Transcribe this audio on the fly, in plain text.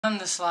I'm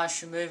the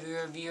Slasher Movie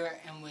Reviewer,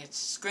 and with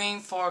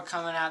Scream 4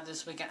 coming out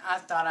this weekend, I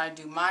thought I'd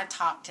do my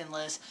top 10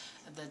 list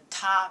of the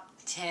top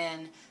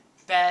 10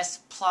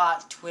 best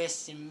plot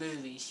twists in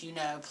movies. You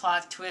know,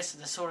 plot twists are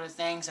the sort of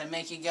things that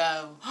make you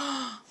go,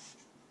 I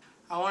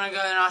want to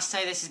go and I'll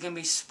say this is going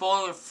to be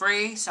spoiler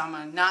free, so I'm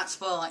going to not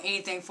spoil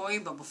anything for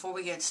you. But before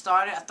we get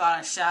started, I thought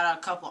I'd shout out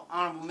a couple of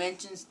honorable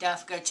mentions.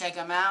 Definitely go check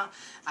them out.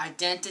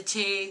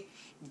 Identity,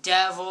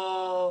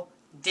 Devil,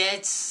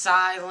 Dead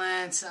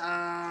Silence,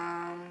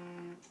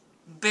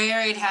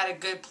 Buried had a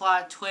good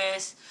plot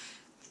twist.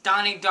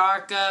 Donnie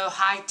Darko,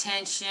 High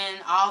Tension,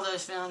 all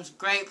those films,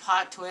 great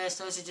plot twists.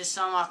 Those are just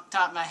some off the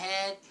top of my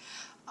head.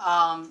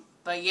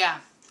 But yeah,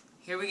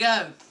 here we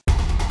go.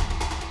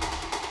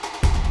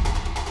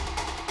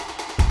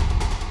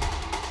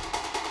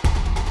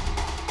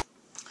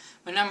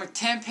 My number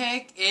 10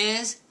 pick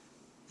is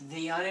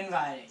The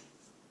Uninvited.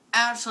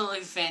 Absolutely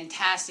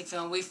fantastic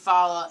film. We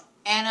follow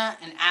Anna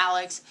and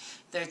Alex.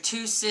 They're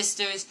two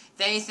sisters.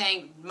 They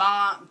think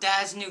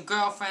dad's new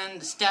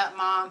girlfriend, the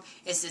stepmom,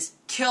 is this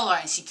killer,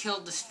 and she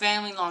killed this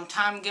family a long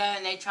time ago,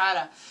 and they try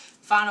to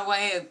find a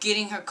way of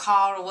getting her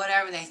caught or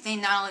whatever. They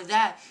think not only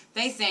that,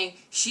 they think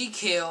she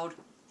killed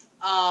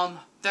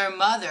their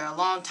mother a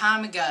long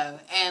time ago.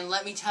 And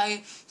let me tell you,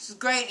 it's a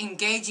great,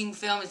 engaging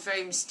film. It's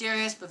very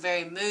mysterious, but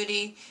very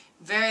moody.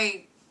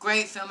 Very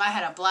great film. I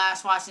had a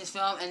blast watching this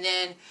film, and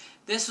then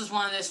this was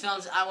one of those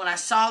films, when I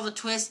saw the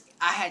twist,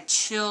 I had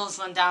chills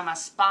run down my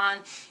spine.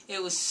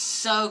 It was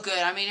so good.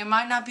 I mean, it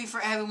might not be for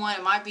everyone.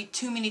 It might be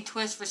too many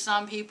twists for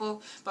some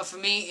people. But for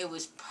me, it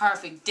was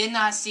perfect. Did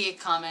not see it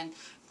coming.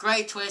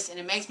 Great twist. And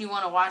it makes me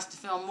want to watch the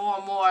film more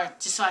and more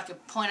just so I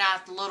could point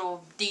out the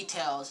little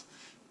details.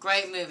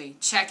 Great movie.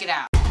 Check it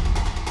out.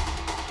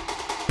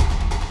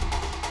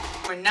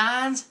 Number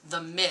 9's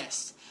The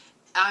Mist.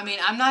 I mean,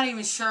 I'm not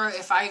even sure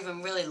if I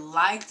even really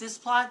like this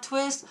plot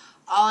twist.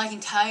 All I can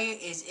tell you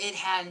is it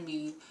had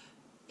me...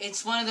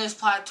 It's one of those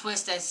plot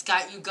twists that's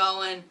got you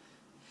going,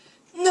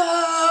 no!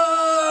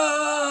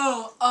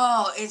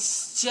 Oh,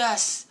 it's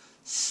just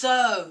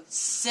so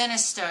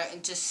sinister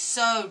and just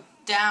so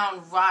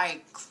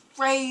downright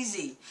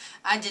crazy.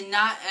 I did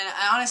not, and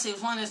honestly, it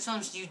was one of those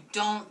films you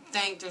don't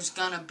think there's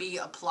going to be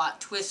a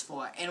plot twist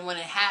for. And when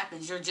it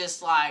happens, you're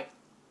just like,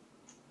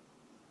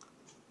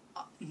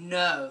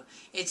 no.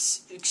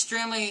 It's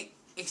extremely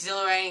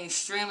exhilarating,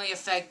 extremely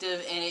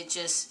effective, and it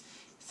just...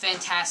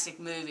 fantastic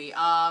movie.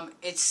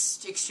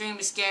 It's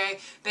extremely scary.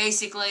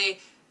 Basically,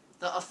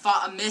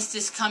 a mist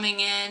is coming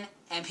in,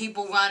 and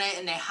people run it,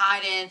 and they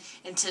hide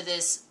into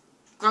this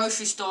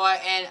grocery store.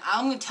 And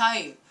I'm gonna tell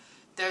you,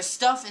 there's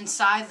stuff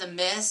inside the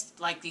mist,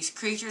 like these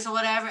creatures or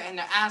whatever, and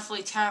they're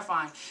absolutely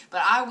terrifying.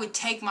 But I would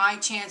take my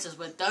chances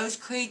with those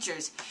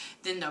creatures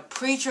than the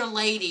preacher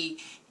lady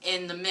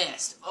in the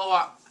mist,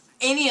 or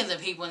any of the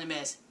people in the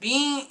mist.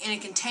 Being in a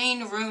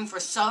contained room for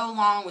so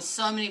long with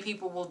so many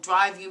people will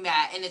drive you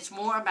mad. And it's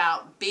more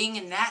about being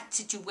in that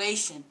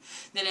situation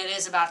than it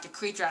is about the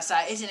creature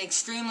outside. It's an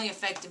extremely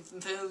effective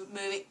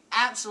movie.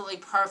 Absolutely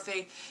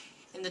perfect.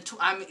 And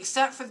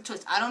except for the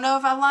twist. I don't know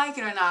if I like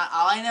it or not.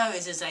 All I know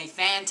is it's a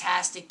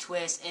fantastic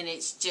twist. And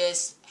it's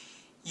just...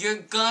 you're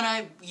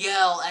gonna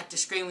yell at the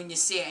screen when you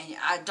see it. And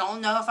I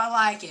don't know if I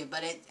like it.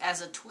 But it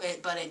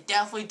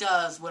definitely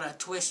does what a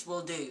twist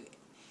will do.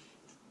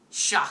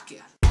 Shock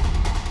you.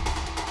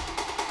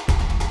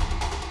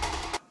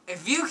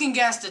 If you can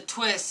guess the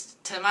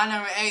twist to my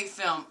number 8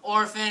 film,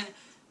 Orphan,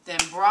 then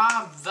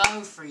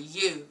bravo for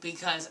you,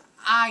 because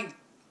I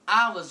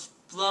was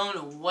blown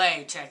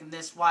away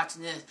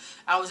watching this.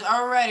 I was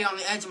already on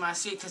the edge of my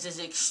seat because it's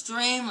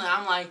extremely,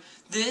 I'm like,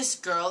 this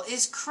girl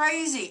is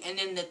crazy. And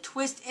then the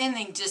twist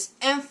ending just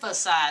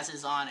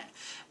emphasizes on it.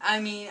 I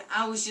mean,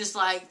 I was just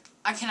like,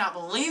 I cannot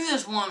believe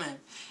this woman.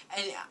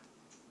 And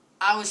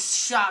I was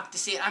shocked to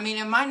see it. I mean,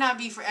 it might not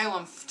be for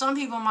everyone. Some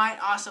people might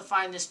also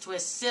find this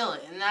twist silly.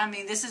 And I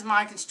mean, this is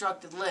my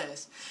constructed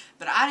list.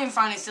 But I didn't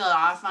find it silly at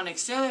all. I found it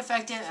extremely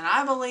effective. And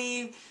I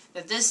believe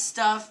that this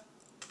stuff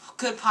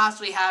could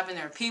possibly happen.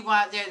 There are people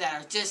out there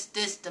that are just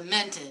this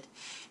demented.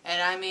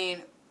 And I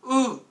mean,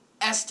 ooh,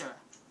 Esther,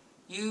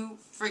 you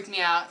freaked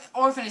me out.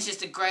 Orphan is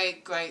just a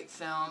great, great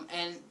film.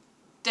 And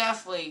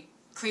definitely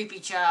creepy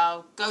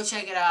child. Go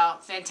check it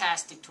out.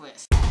 Fantastic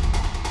twist.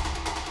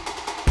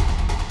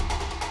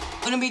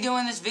 I wouldn't be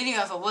doing this video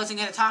if I wasn't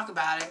going to talk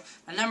about it.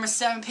 My number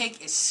 7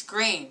 pick is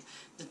Scream.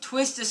 The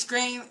twist of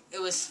Scream,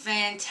 it was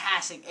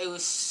fantastic. It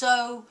was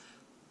so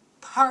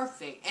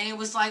perfect. And it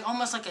was like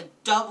almost like a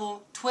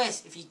double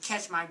twist, if you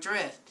catch my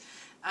drift.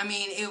 I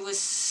mean, it was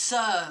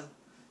so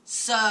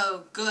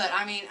good.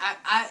 I mean,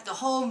 the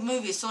whole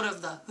movie is sort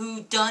of the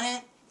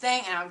whodunit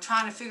thing, and I'm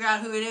trying to figure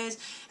out who it is.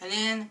 And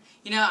then,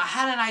 you know, I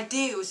had an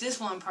idea it was this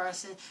one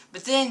person,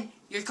 but then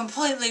you're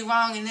completely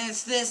wrong, and then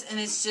it's this, and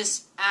it's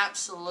just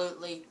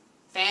absolutely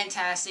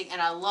fantastic.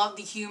 And I love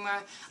the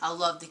humor. I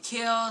love the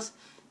kills.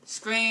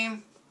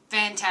 Scream,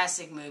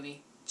 fantastic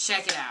movie.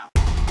 Check it out.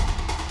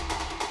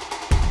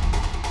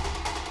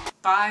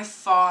 by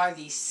far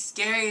the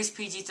scariest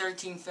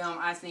PG-13 film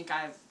I think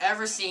I've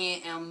ever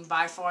seen, and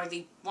by far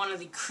one of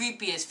the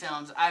creepiest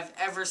films I've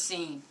ever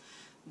seen.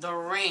 The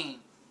Ring.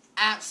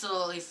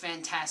 Absolutely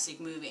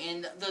fantastic movie.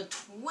 And the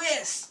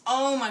twist,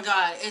 oh my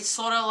god, it's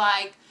sort of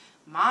like,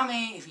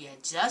 Mommy, if you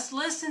had just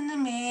listened to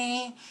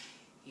me,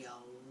 you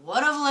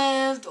would have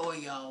lived, or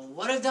you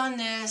would have done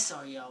this,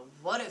 or you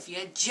would if you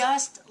had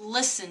just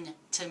listened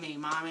to me,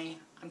 Mommy.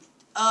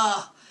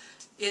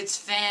 It's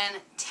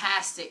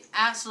fantastic.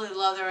 Absolutely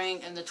love The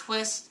Ring, and the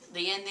twist,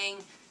 the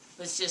ending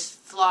was just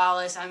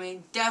flawless. I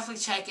mean,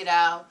 definitely check it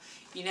out.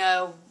 You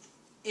know,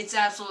 it's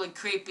absolutely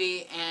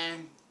creepy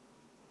and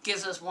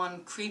gives us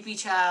one creepy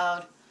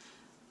child,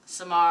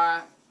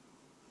 Samara.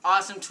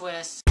 Awesome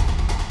twist.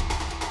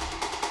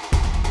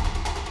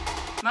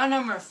 My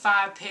number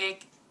 5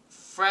 pick,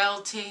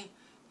 Frailty.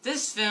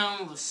 This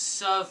film was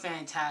so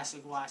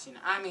fantastic watching.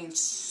 I mean,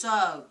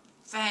 so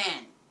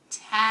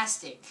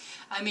fantastic.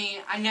 I mean,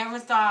 I never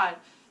thought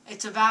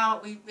it's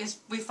about,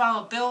 we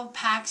follow Bill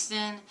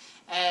Paxton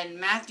and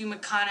Matthew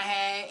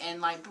McConaughey,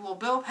 and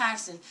Bill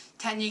Paxton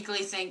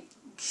technically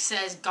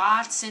says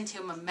God sent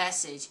him a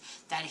message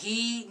that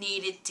he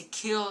needed to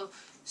kill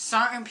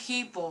certain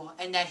people,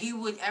 and that he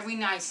would every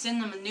night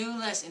send them a new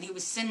list, and he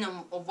would send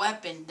them a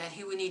weapon that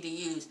he would need to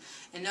use,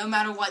 and no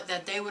matter what,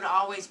 that they would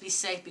always be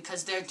safe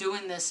because they're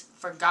doing this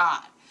for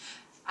God.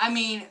 I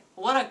mean,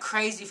 what a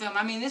crazy film.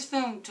 I mean, this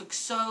film took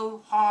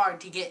so hard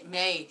to get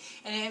made.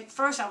 And at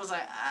first I was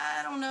like,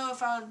 I don't know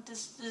if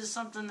this is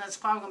something that's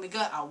probably going to be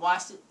good. I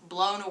watched it,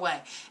 blown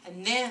away.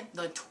 And then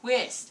the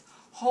twist.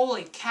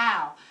 Holy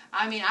cow.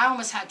 I mean, I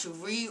almost had to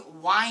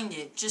rewind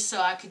it just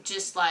so I could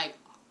just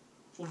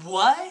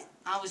what?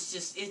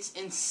 It's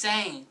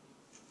insane.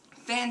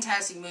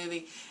 Fantastic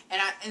movie,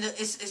 and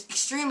it's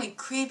extremely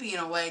creepy in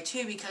a way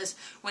too, because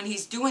when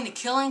he's doing the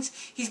killings,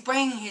 he's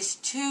bringing his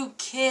 2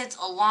 kids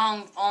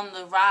along on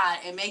the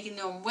ride and making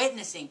them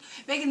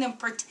making them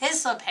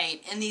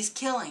participate in these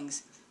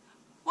killings.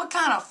 What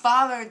kind of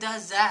father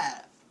does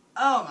that?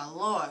 Oh my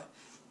Lord.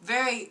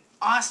 Very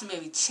awesome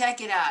movie.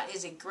 Check it out.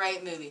 It's a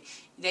great movie.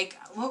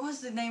 What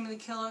was the name of the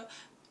killer?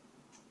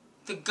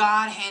 The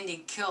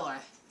God-Handed Killer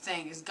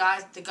thing.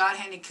 The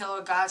God-Handed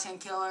Killer, God's Hand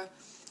Killer.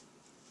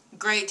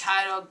 Great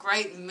title,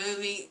 great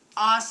movie,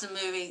 awesome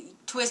movie,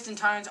 twists and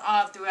turns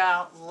all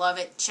throughout, love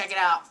it, check it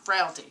out,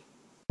 Frailty.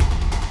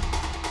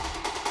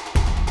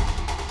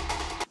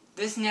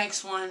 This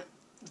next one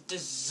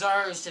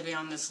deserves to be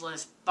on this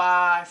list,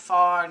 by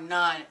far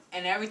none,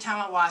 and every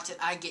time I watch it,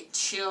 I get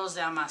chills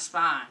down my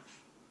spine,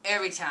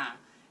 every time,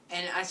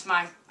 and I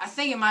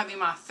think it might be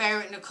my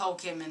favorite Nicole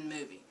Kidman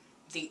movie.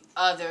 The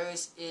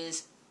Others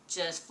is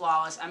just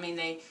flawless. I mean,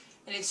 and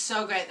it's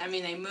so great. I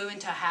mean, they move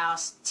into a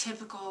house,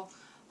 typical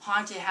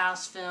haunted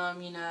house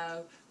film,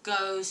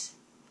 ghosts,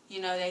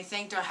 they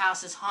think their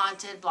house is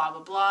haunted, blah,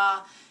 blah,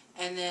 blah,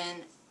 and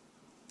then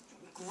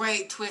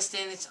great twist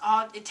in.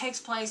 It takes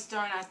place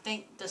during, I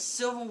think, the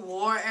Civil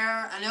War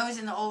era. I know it's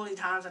in the oldie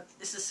times.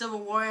 It's the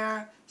Civil War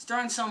era. It's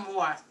during some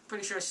war.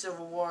 Pretty sure it's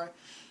Civil War.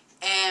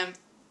 And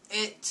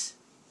it's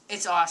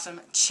awesome.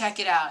 Check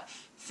it out.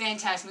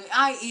 Fantastic movie.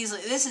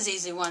 This is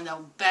easily one of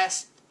the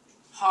best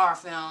horror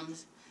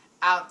films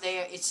out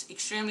there. It's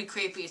extremely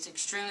creepy, it's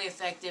extremely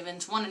effective, and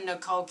it's one of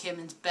Nicole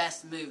Kidman's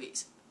best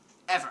movies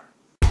ever.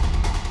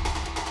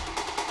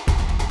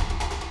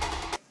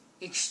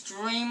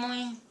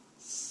 Extremely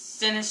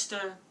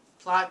sinister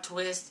plot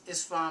twist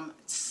is from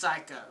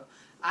Psycho.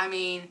 I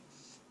mean,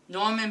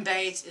 Norman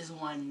Bates is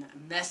one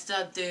messed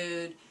up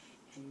dude,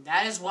 and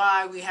that is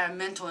why we have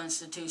mental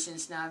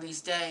institutions now these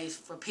days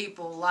for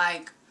people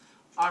like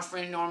our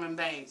friend Norman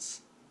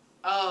Bates.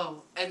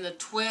 Oh, and the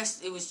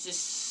twist, it was just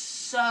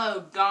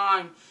so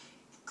darn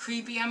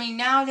creepy. I mean,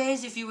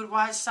 nowadays, if you would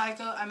watch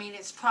Psycho, I mean,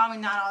 it's probably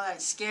not all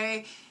that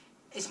scary.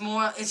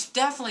 It's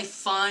definitely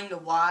fun to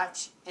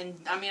watch. And,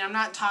 I mean, I'm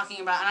not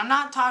talking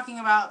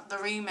about the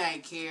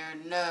remake here.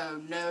 No,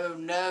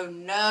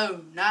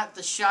 not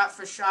the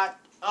shot-for-shot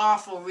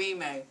awful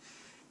remake.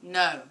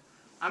 No.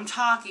 I'm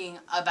talking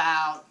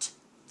about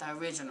the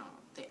original,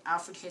 the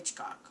Alfred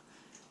Hitchcock,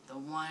 the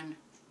one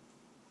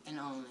and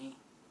only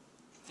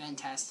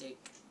fantastic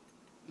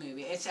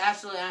movie. It's a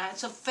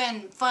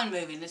fun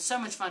movie, and it's so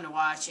much fun to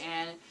watch.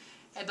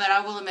 But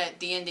I will admit,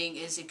 the ending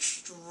is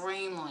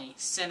extremely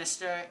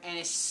sinister, and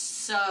it's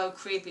so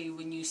creepy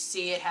when you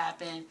see it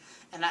happen.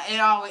 And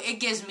it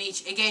gave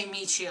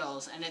me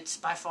chills, and it's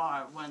by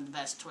far one of the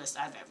best twists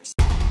I've ever seen.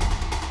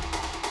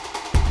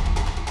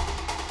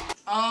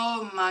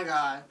 Oh my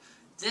God,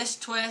 this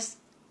twist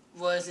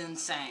was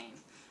insane.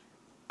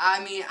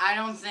 I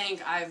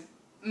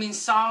mean,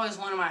 Saw is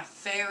one of my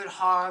favorite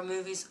horror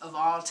movies of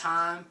all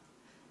time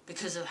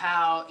because of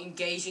how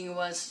engaging it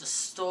was, the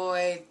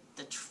story,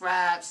 the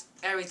traps,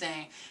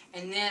 everything.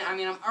 And then, I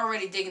mean, I'm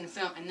already digging the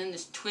film, and then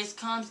this twist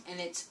comes, and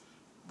it's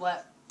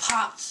what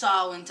popped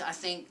Saw into, I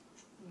think,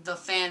 the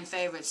fan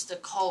favorites, the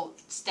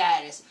cult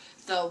status,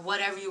 the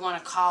whatever you want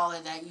to call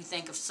it that you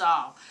think of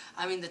Saw.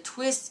 I mean, the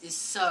twist is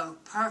so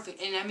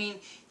perfect. And, I mean,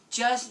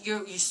 just,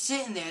 you're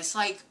sitting there, it's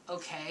like,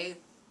 okay,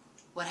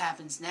 what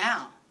happens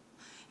now?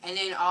 and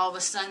then all of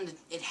a sudden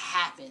it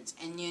happens,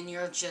 and then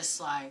you're just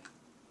like,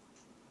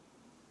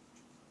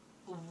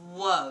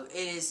 whoa,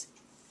 it is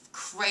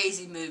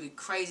crazy movie,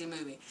 crazy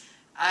movie.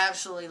 I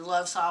absolutely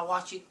love Saw. I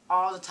watch it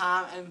all the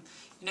time, and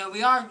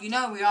we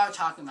are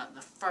talking about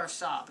the first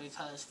Saw,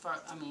 because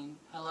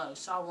hello,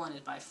 Saw 1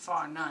 is by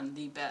far none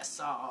the best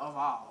Saw of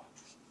all.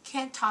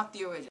 Can't top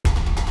the original.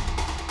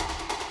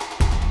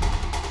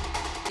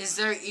 Is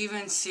there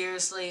even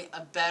seriously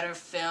a better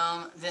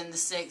film than The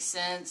Sixth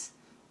Sense?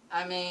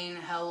 I mean,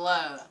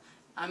 hello.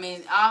 I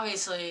mean,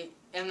 obviously,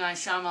 M. Night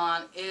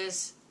Shyamalan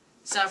is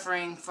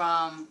suffering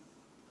from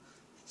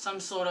some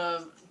sort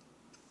of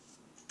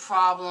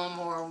problem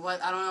or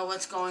what. I don't know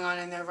what's going on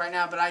in there right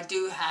now, but I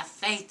do have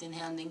faith in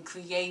him in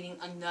creating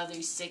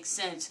another Sixth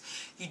Sense.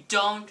 You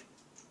don't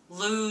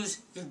lose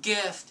your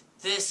gift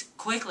this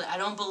quickly. I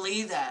don't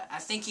believe that. I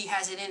think he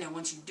has it in him.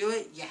 Once you do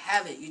it, you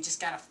have it. You just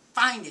gotta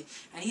find it.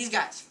 And he's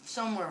got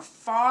somewhere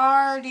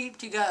far deep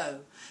to go.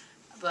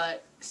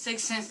 But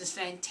Sixth Sense is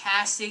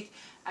fantastic.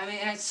 I mean,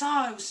 and I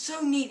saw it was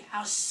so neat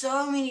how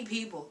so many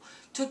people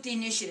took the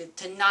initiative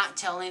to not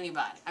tell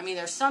anybody. I mean,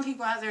 there's some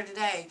people out there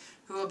today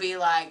who will be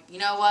like, you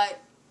know what?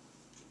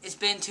 It's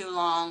been too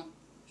long.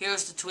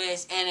 Here's the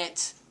twist, and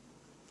it's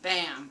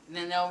bam, and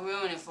then they'll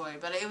ruin it for you.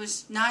 But it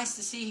was nice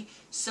to see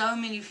so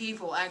many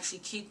people actually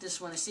keep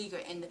this one a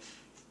secret. And,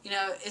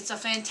 it's a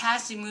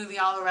fantastic movie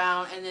all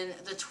around. And then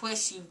the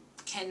twist you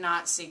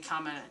cannot see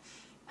coming.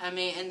 I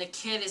mean, and the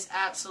kid is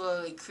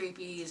absolutely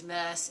creepy as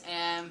mess.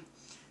 And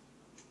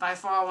by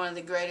far one of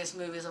the greatest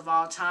movies of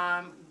all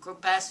time.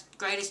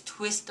 Greatest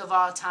twist of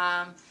all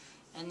time.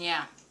 And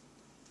yeah,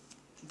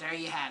 there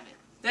you have it.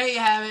 There you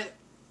have it.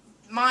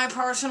 My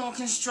personal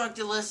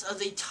constructed list of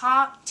the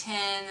top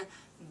 10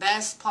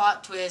 best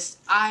plot twists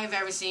I've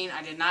ever seen.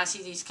 I did not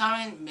see these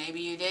coming.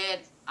 Maybe you did.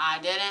 I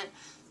didn't.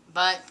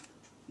 But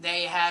there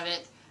you have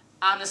it.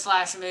 I'm the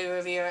Slasher Movie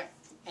Reviewer,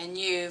 and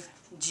you've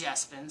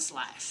just been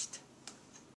slashed.